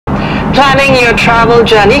Planning your travel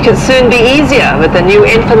journey could soon be easier with the new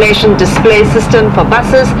information display system for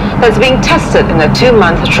buses that's being tested in a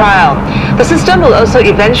 2-month trial. The system will also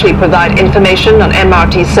eventually provide information on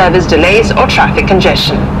MRT service delays or traffic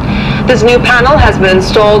congestion. This new panel has been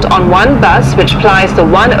installed on one bus which plies the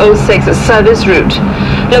 106 service route.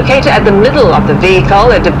 Located at the middle of the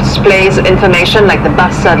vehicle, it displays information like the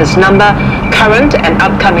bus service number, current and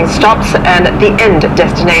upcoming stops, and the end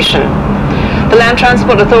destination. The Land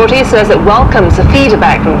Transport Authority says it welcomes the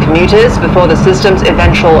feedback from commuters before the system's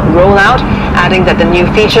eventual rollout, adding that the new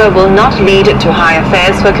feature will not lead to higher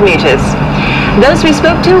fares for commuters. Those we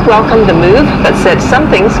spoke to welcomed the move, but said some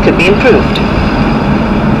things could be improved.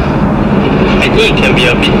 I think it can be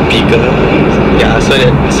a bit bigger, so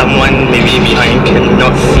that someone maybe behind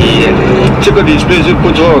cannot see it. 这个 display 是不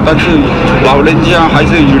错，但是老人家还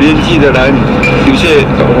是有年纪的人，有些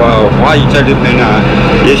华语在这边啊，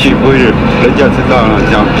也许不会人家知道了，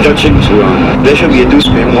这样比较清楚啊。There should be 2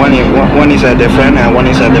 screens, one is at the front and one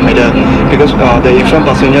is at the middle, because the in front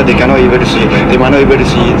passenger they cannot able to see, they might not able to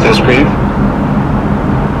see the screen.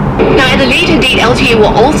 Now, at a later date, LTA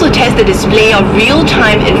will also test the display of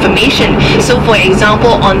real-time information. So, for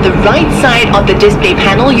example, on the right side of the display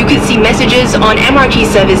panel, you could see messages on MRT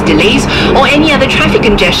service delays or any other traffic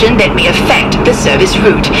congestion that may affect the service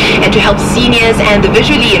route. And to help seniors and the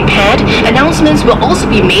visually impaired, announcements will also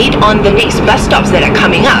be made on the next bus stops that are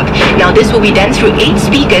coming up. Now, this will be done through 8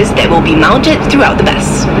 speakers that will be mounted throughout the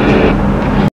bus.